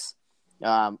sticks,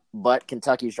 but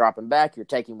Kentucky's dropping back. You're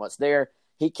taking what's there.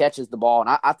 He catches the ball,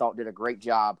 and I thought did a great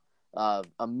job of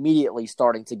immediately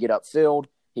starting to get upfield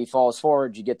he falls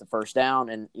forward, you get the first down,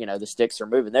 and, the sticks are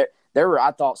moving. There were,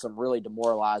 I thought, some really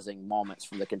demoralizing moments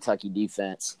from the Kentucky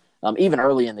defense, even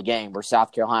early in the game, where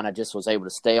South Carolina just was able to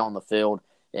stay on the field.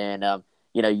 And,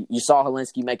 you saw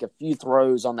Helinski make a few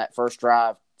throws on that first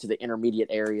drive to the intermediate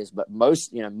areas, but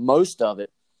most of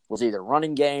it was either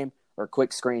running game or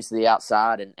quick screens to the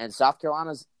outside. And South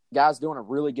Carolina's guys doing a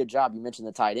really good job. You mentioned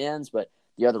the tight ends, but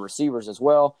the other receivers as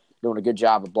well, doing a good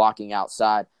job of blocking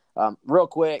outside. Real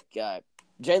quick,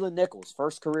 Jalen Nichols,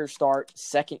 first career start,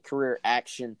 second career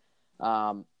action.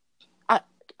 I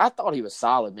thought he was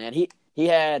solid, man. He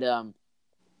had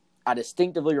I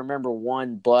distinctively remember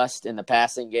one bust in the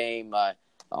passing game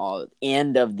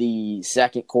end of the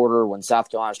second quarter when South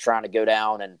Carolina was trying to go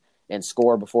down and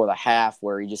score before the half,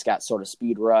 where he just got sort of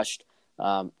speed rushed.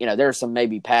 There's some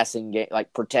maybe passing game,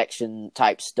 like protection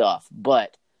type stuff,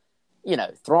 but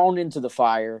thrown into the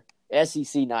fire,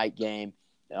 SEC night game.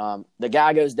 The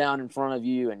guy goes down in front of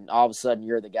you, and all of a sudden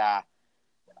you're the guy.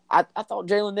 I thought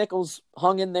Jalen Nichols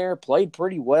hung in there, played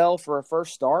pretty well for a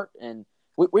first start, and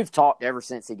we've talked ever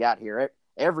since he got here.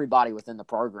 Everybody within the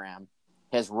program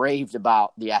has raved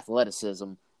about the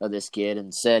athleticism of this kid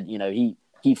and said,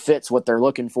 he fits what they're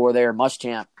looking for there.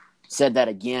 Muschamp said that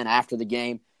again after the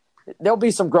game. There'll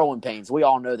be some growing pains. We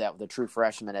all know that with a true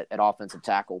freshman at offensive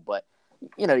tackle. But,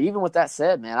 even with that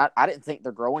said, man, I didn't think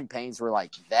the growing pains were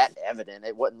like that evident.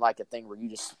 It wasn't like a thing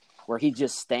where he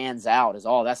just stands out as,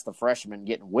 oh, that's the freshman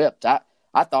getting whipped. I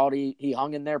thought he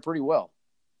hung in there pretty well.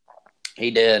 He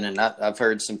did, and I've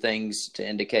heard some things to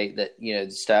indicate that,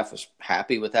 the staff was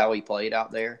happy with how he played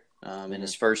out there in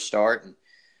his first start. And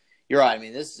you're right. I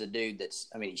mean, this is a dude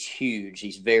he's huge.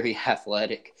 He's very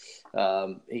athletic.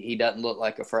 He doesn't look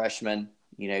like a freshman.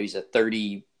 He's a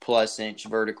 30-plus inch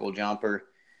vertical jumper,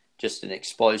 just an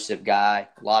explosive guy.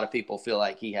 A lot of people feel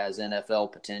like he has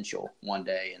NFL potential one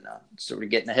day, and sort of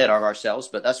getting ahead of ourselves.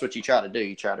 But that's what you try to do.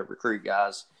 You try to recruit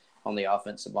guys on the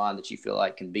offensive line that you feel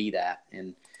like can be that.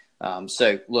 And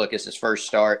so, look, it's his first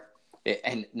start.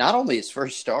 And not only his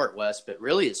first start, Wes, but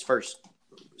really his first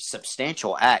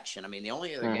substantial action. I mean, the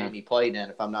only other game he played in,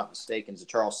 if I'm not mistaken, is the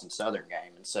Charleston Southern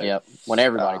game. And so, yep, when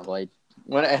everybody played.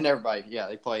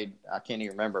 They played. I can't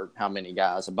even remember how many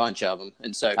guys, a bunch of them.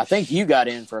 And so I think you got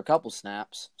in for a couple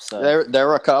snaps. So there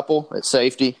were a couple at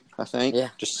safety, I think. Yeah,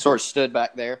 just sort of stood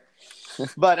back there.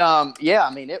 But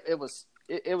it was.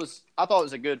 I thought it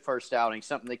was a good first outing,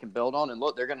 something they can build on. And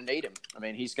look, they're going to need him. I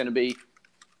mean, he's going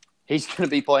to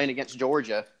be playing against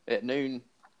Georgia at noon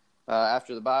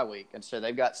after the bye week, and so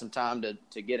they've got some time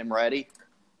to get him ready,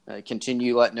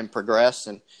 continue letting him progress,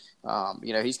 and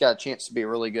he's got a chance to be a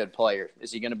really good player.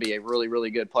 Is he going to be a really,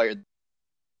 really good player?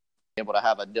 Able to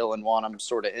have a Dylan Wanham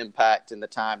sort of impact in the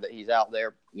time that he's out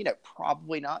there?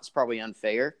 Probably not. It's probably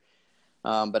unfair,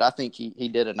 but I think he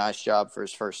did a nice job for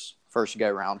his first go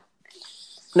round.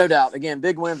 No doubt. Again,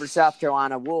 big win for South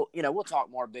Carolina. We'll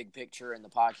talk more big picture in the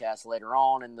podcast later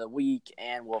on in the week,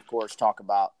 and we'll of course talk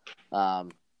about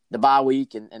the bye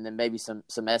week and then maybe some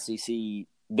SEC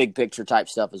big picture type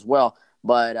stuff as well.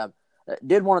 But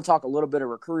did want to talk a little bit of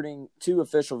recruiting. 2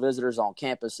 official visitors on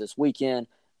campus this weekend.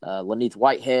 Laneith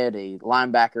Whitehead, a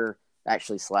linebacker,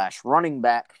 actually / running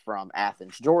back from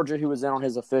Athens, Georgia, who was in on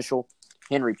his official.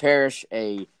 Henry Parrish,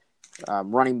 a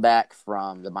running back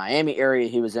from the Miami area.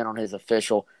 He was in on his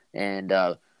official, and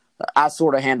I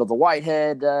sort of handled the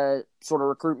Whitehead sort of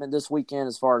recruitment this weekend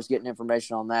as far as getting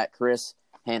information on that. Chris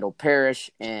handled Parrish,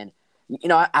 and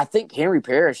I think Henry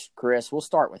Parrish, Chris, we'll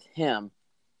start with him,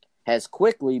 has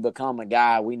quickly become a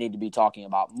guy we need to be talking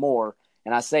about more.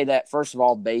 And I say that first of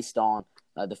all based on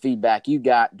the feedback you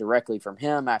got directly from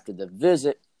him after the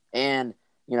visit, and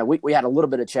we had a little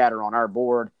bit of chatter on our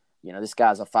board. This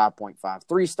guy's a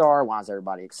 5.53 star. Why is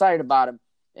everybody excited about him?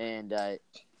 And,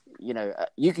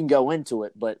 you can go into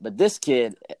it, but this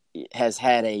kid has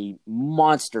had a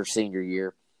monster senior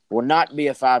year, will not be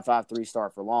a 5.53 star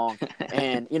for long.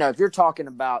 And, if you're talking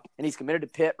about – and he's committed to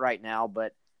Pitt right now,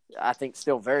 but I think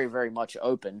still very, very much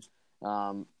open.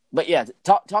 But, yeah,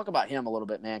 talk about him a little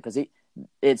bit, man, because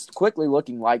it's quickly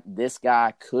looking like this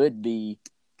guy could be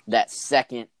that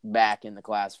second back in the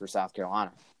class for South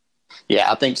Carolina.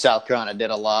 Yeah, I think South Carolina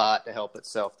did a lot to help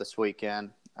itself this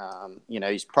weekend.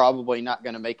 He's probably not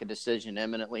going to make a decision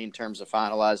imminently in terms of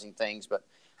finalizing things, but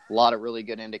a lot of really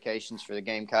good indications for the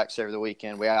Gamecocks over the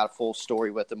weekend. We got a full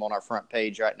story with him on our front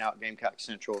page right now at Gamecock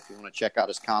Central if you want to check out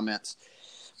his comments.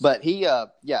 But he's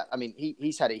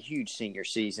had a huge senior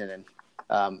season.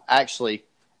 And actually,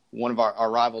 one of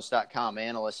our Rivals.com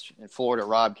analysts in Florida,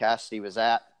 Rob Cassidy, was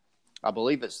at, I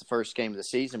believe it's the first game of the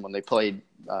season when they played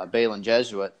Baylor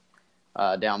Jesuit.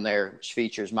 down there, which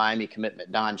features Miami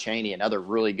commitment Don Chaney, another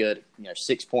really good,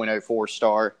 6.04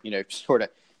 star, sort of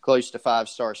close to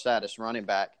 5-star status running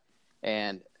back.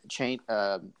 And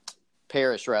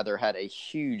Parrish had a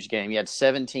huge game. He had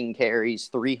 17 carries,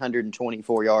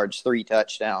 324 yards, 3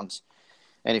 touchdowns.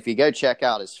 And if you go check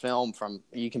out his film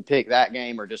you can pick that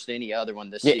game or just any other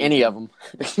one this season. Any of them.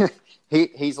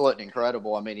 He's looked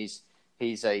incredible. I mean,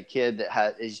 he's a kid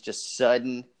that is just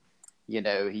sudden.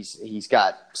 He's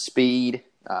got speed,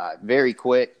 very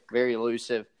quick, very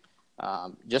elusive.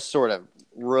 Just sort of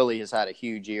really has had a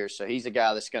huge year. So he's a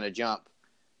guy that's going to jump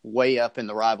way up in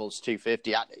the Rivals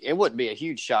 250. It wouldn't be a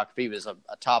huge shock if he was a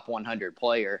top 100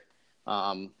 player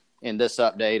in this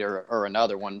update or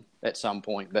another one at some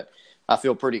point. But I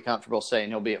feel pretty comfortable saying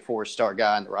he'll be a 4-star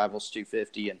guy in the Rivals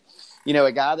 250. And,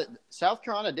 a guy that South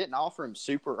Carolina didn't offer him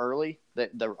super early.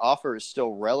 The offer is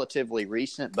still relatively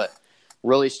recent, but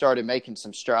really started making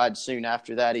some strides soon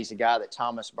after that. He's a guy that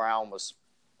Thomas Brown was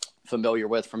familiar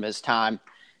with from his time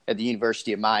at the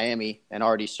University of Miami and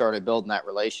already started building that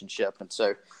relationship. And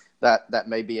so that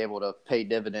may be able to pay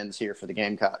dividends here for the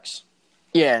Gamecocks.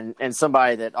 Yeah, and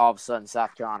somebody that all of a sudden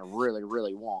South Carolina really,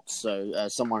 really wants. So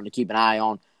someone to keep an eye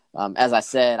on. As I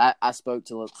said, I spoke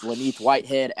to Laneith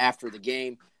Whitehead after the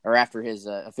game, or after his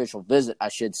official visit, I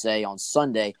should say, on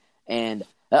Sunday. And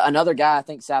another guy I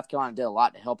think South Carolina did a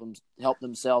lot to help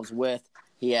themselves with.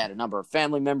 He had a number of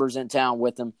family members in town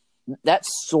with him.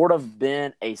 That's sort of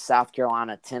been a South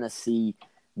Carolina-Tennessee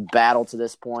battle to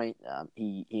this point.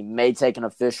 He may take an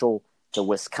official to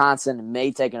Wisconsin,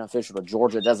 may take an official to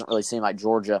Georgia. It doesn't really seem like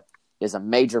Georgia is a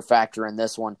major factor in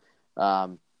this one.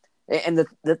 And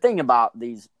the thing about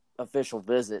these official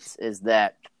visits is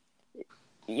that,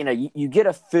 you get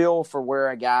a feel for where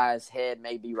a guy's head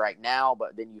may be right now,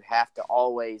 but then you have to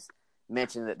always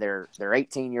mention that they're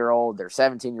 18-year-old, they're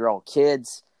 17-year-old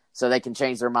kids, so they can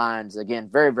change their minds, again,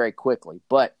 very, very quickly.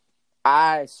 But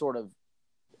I sort of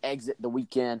exit the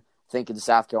weekend thinking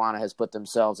South Carolina has put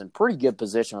themselves in pretty good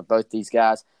position with both these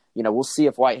guys. We'll see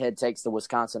if Whitehead takes the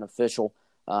Wisconsin official.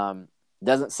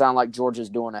 Doesn't sound like Georgia's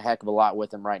doing a heck of a lot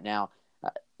with him right now.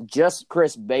 Just,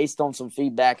 Chris, based on some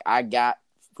feedback I got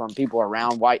from people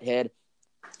around Whitehead,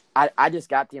 I just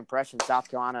got the impression South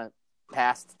Carolina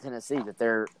passed Tennessee, that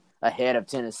they're ahead of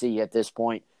Tennessee at this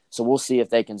point. So we'll see if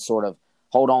they can sort of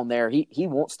hold on there. He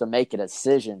wants to make a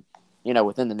decision,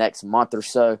 within the next month or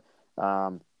so.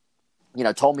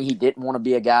 Told me he didn't want to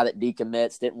be a guy that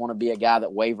decommits, didn't want to be a guy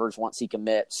that wavers once he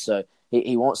commits. So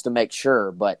he wants to make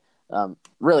sure, but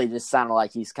really just sounded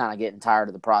like he's kind of getting tired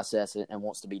of the process and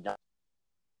wants to be done.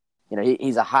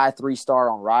 He's a high 3-star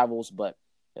on Rivals, but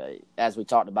as we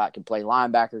talked about, can play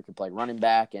linebacker, can play running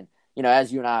back. And,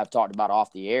 as you and I have talked about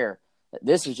off the air,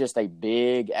 this is just a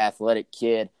big athletic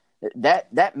kid.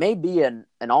 That may be an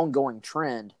ongoing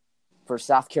trend for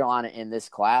South Carolina in this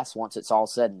class once it's all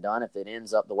said and done, if it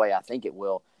ends up the way I think it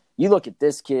will. You look at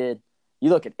this kid, you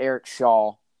look at Eric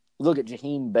Shaw, you look at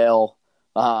Jaheim Bell.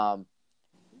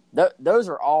 Those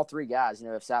are all 3 guys.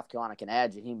 If South Carolina can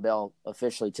add Jaheim Bell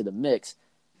officially to the mix,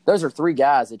 those are 3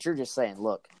 guys that you're just saying,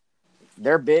 look,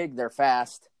 they're big, they're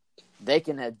fast, they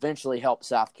can eventually help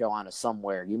South Carolina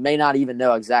somewhere. You may not even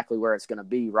know exactly where it's going to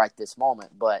be right this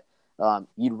moment, but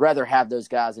you'd rather have those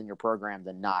guys in your program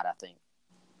than not, I think.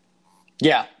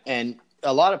 Yeah, and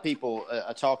a lot of people,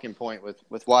 a talking point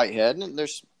with Whitehead, and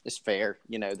it's fair.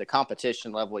 The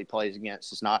competition level he plays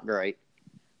against is not great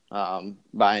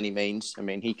by any means. I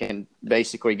mean, he can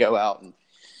basically go out and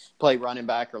play running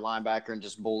back or linebacker and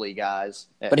just bully guys.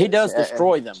 But he does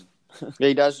destroy them.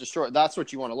 He does destroy. That's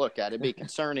what you want to look at. It'd be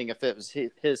concerning if it was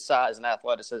his size and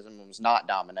athleticism was not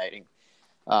dominating.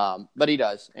 But he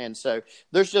does. And so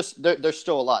there's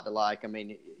still a lot to like. I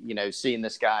mean, seeing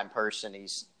this guy in person,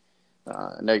 he's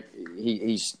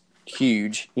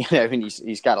huge, and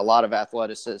he's got a lot of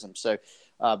athleticism. So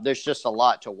there's just a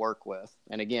lot to work with.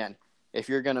 And again, if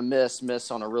you're going to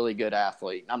miss on a really good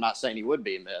athlete, I'm not saying he would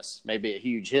be a miss, maybe a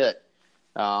huge hit.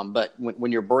 But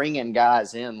when you're bringing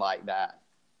guys in like that,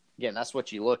 again, that's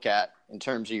what you look at in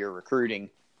terms of your recruiting.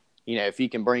 If you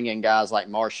can bring in guys like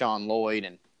Marshawn Lloyd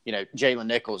and, Jalen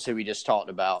Nichols, who we just talked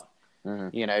about,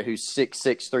 who's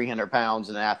 6'6", 300 pounds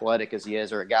and athletic as he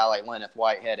is, or a guy like Laneith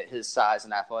Whitehead at his size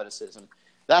and athleticism,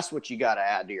 that's what you got to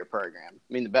add to your program.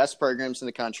 I mean, the best programs in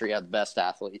the country have the best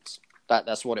athletes.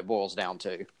 That's what it boils down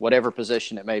to. Whatever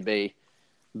position it may be,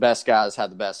 best guys have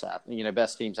the best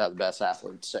best teams have the best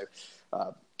athletes. So,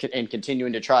 and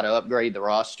continuing to try to upgrade the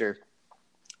roster,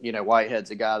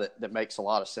 Whitehead's a guy that makes a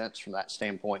lot of sense from that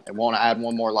standpoint. They want to add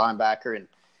one more linebacker, and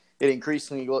it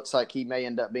increasingly looks like he may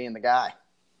end up being the guy.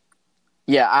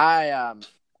 Yeah,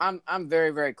 I'm very,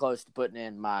 very close to putting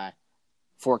in my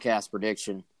forecast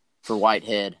prediction for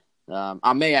Whitehead.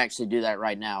 I may actually do that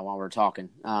right now while we're talking.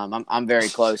 I'm very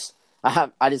close. I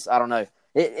don't know.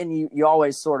 And you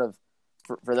always sort of,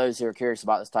 for those who are curious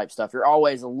about this type of stuff, you're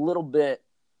always a little bit,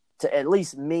 to at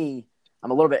least me,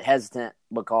 I'm a little bit hesitant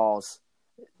because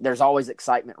there's always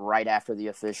excitement right after the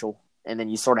official. And then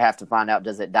you sort of have to find out,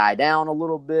 does it die down a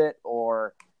little bit,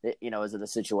 or, is it a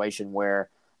situation where,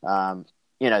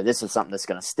 this is something that's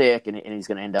going to stick and he's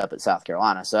going to end up at South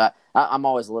Carolina. So I'm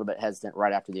always a little bit hesitant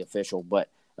right after the official, but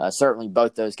certainly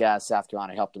both those guys, South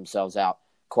Carolina, helped themselves out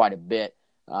quite a bit.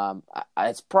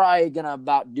 It's probably going to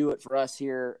about do it for us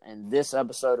here in this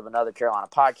episode of Another Carolina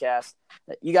Podcast.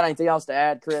 You got anything else to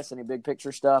add, Chris? Any big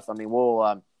picture stuff? I mean,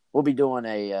 we'll be doing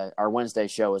our Wednesday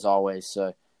show as always.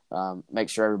 So make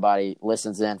sure everybody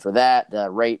listens in for that.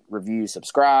 Rate, review,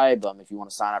 subscribe. If you want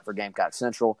to sign up for Gamecock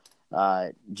Central,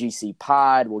 GC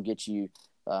Pod will get you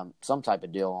some type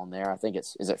of deal on there. I think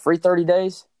is it free 30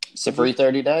 days? It's a free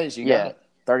 30 days. You got it.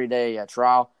 30-day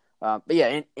trial. But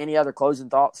yeah, any other closing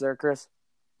thoughts there, Chris?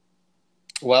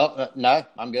 Well, no,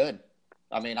 I'm good.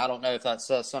 I mean, I don't know if that's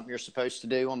something you're supposed to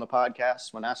do on the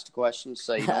podcast when asked questions,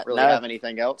 so you don't really No. have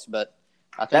anything else. But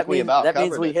I think that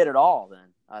means we hit it all.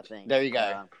 Then I think There you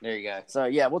go. There you go. So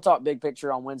yeah, we'll talk big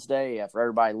picture on Wednesday. For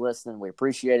everybody listening, we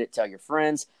appreciate it. Tell your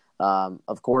friends.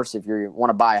 Of course, if you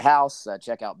want to buy a house,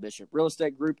 check out Bishop Real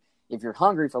Estate Group. If you're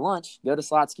hungry for lunch, go to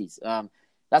Slotsky's.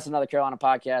 That's Another Carolina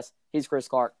Podcast. He's Chris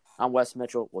Clark. I'm Wes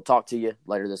Mitchell. We'll talk to you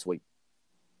later this week.